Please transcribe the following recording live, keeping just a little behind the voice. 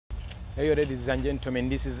Hey ladies and gentlemen,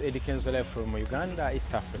 this is Eddy Kenzo from Uganda,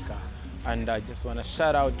 East Africa. And I just want to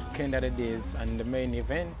shout out to Kenda Ladies and the main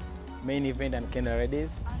event and Kenda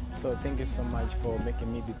Ladies. So thank you so much for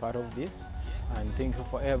making me be part of this. And thank you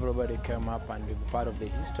for everybody who came up and be part of the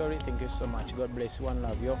history. Thank you so much. God bless you. One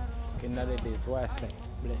love you. Kenda Ladies, what I say.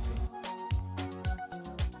 Blessing.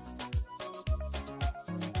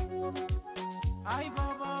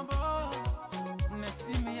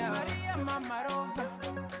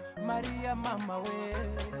 Maria Mama way,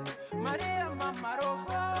 Maria Mama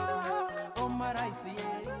Rosa, oh my life,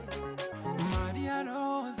 Maria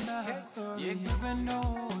Rosa, sorry, you even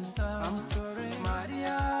know, I'm sorry,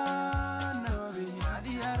 Maria, sorry,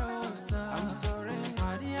 Maria Rosa, I'm sorry,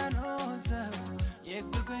 Maria Rosa, you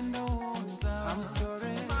even know, I'm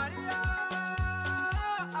sorry, Maria.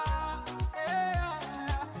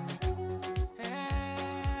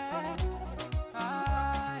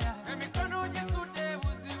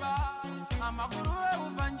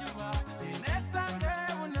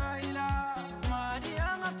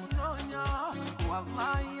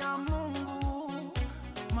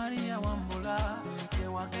 Maria Wambula,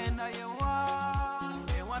 Yewagenda Yewa,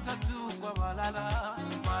 Ewatatu Wabalala,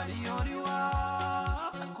 Maria Oriwa,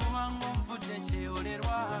 Kumango Futeche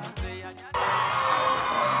Olerwa.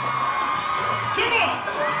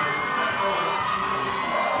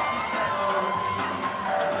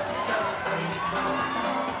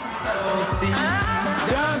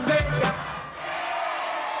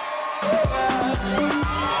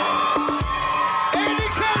 Eddy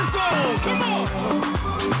Kenzo, come on!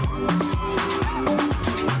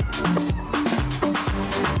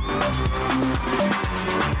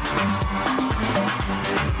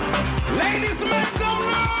 Ladies, make some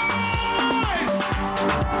noise!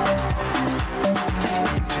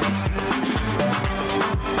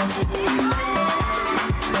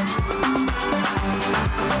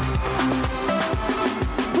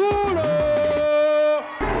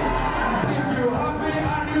 If you're happy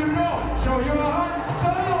and you know, show your hands,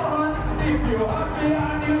 show your hands. If you're happy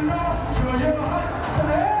and you know, show your hands, show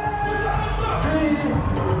your hands. Put your hands up, baby.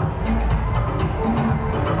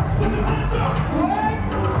 Put your hands up, right?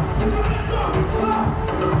 Put your hands up, stop.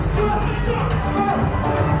 Put your hands up, stop.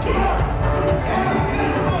 Stop. Eddy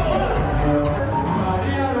Kenzo.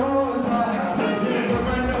 Maria Rosa,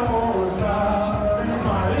 Maria Rosa,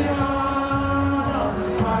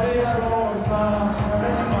 Maria Rosa,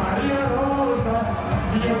 Maria Rosa,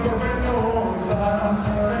 Diego Mendoza,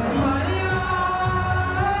 Maria.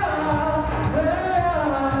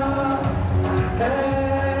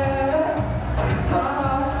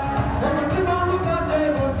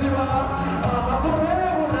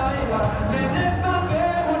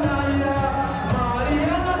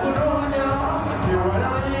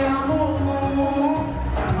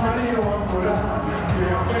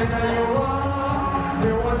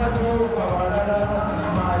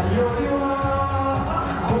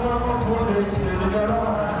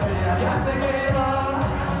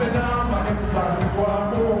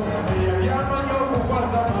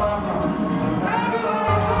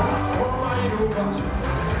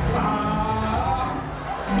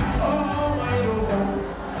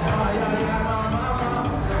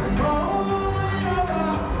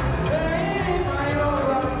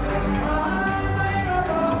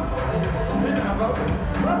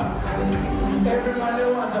 Everybody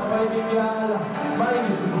wants to fight in the island. My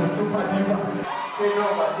English is a super diva. Say no,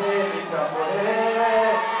 but take it,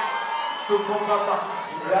 super papa,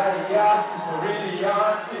 Radias,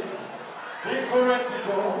 Brilliant,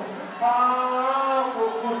 incorrectable. Ah,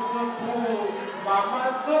 Kokusupu, Mama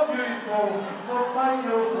so beautiful, oh my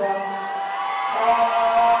Nova.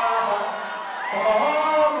 Ah, oh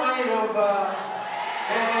my Nova.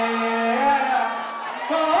 Yeah,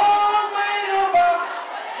 oh my Nova.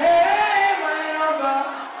 Hey, my Nova.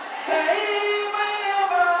 Hey, my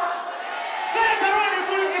Nova. Say it around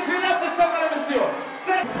if you love the song, let me see you.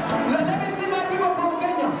 Let me see my people from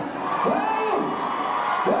Kenya. Where are you?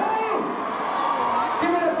 Where are you?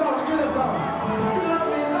 Give me the sound, give me the sound.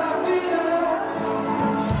 Love is a feeling.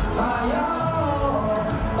 I am.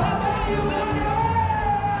 Papa, you got it.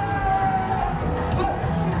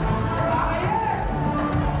 I am.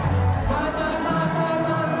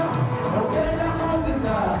 Okay, now come to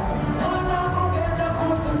start. Oh, no, okay, now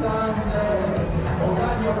come to start. Oh,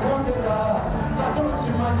 God, you're going to die. I don't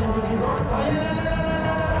you money. I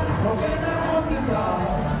am. Okay, now come to start.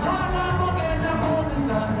 Oh, no, okay, now come to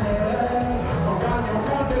start. Oh, God, you're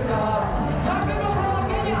going to die. My people from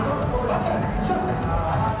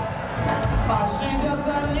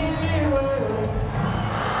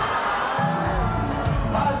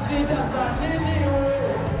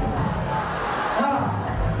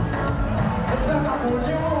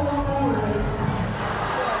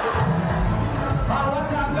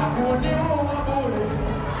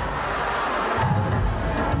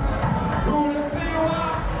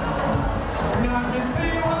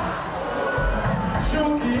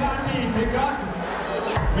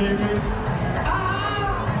mimi.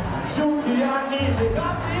 Shukia nini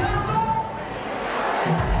kati yako?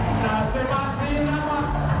 Nasema sina ma.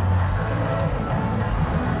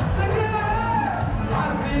 Sikia,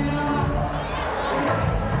 asina ma.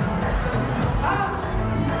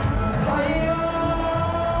 Hayo.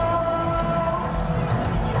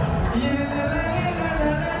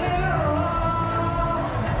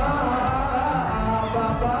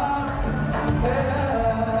 Baba.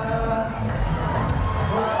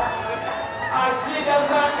 Ashida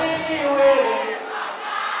za nini wewe?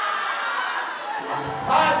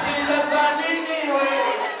 Ashida za nini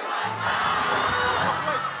wewe?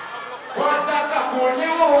 Wataka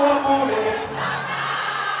kuniua bure.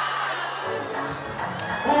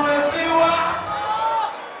 Kuwesiwa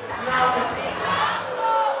na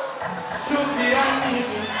shuki ya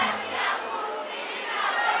nini?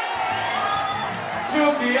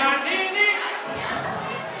 Shuki ya nini?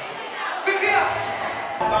 Sikia!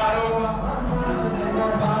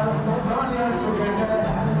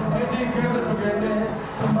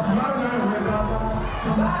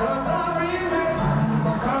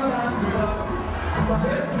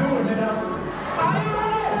 Let's do it with us. Are you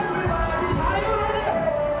ready? Everybody, are you ready?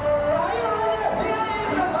 Are you ready?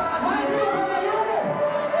 Yes. Are you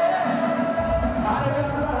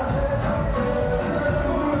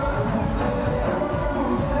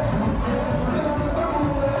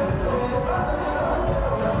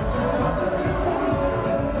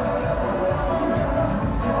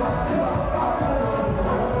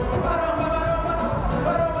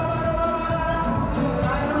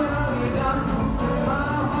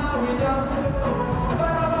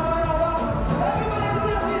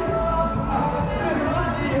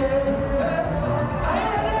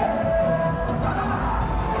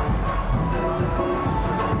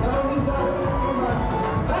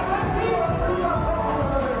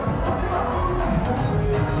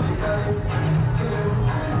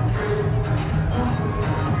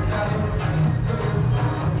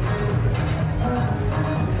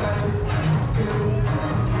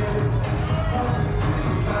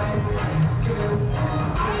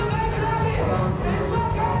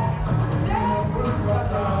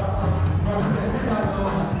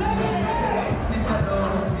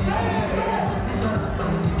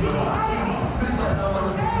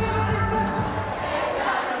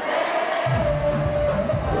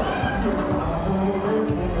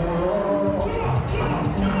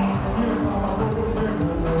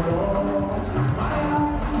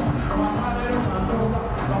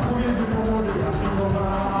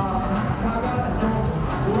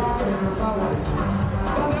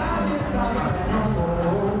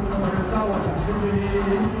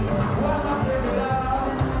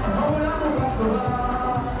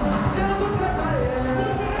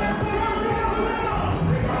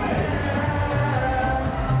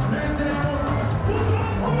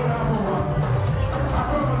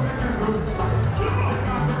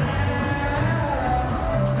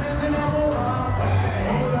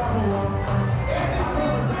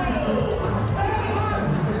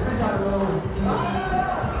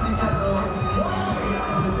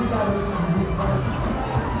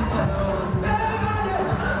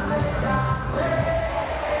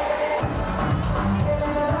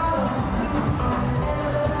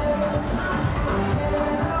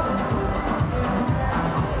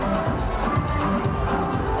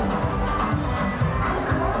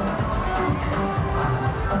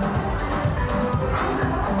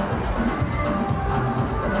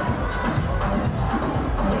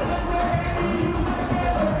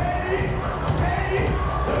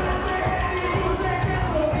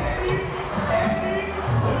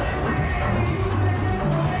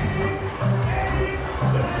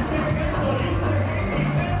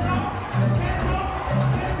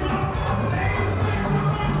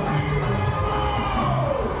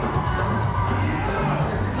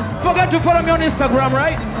Forget to follow me on Instagram,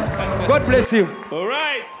 right? God bless you. All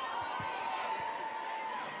right.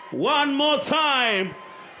 One more time.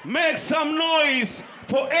 Make some noise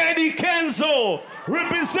for Eddy Kenzo,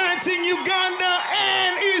 representing Uganda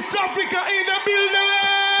and East Africa in the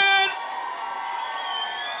building.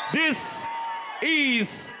 This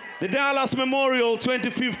is the Dallas Memorial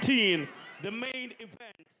 2015, the main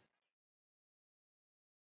event.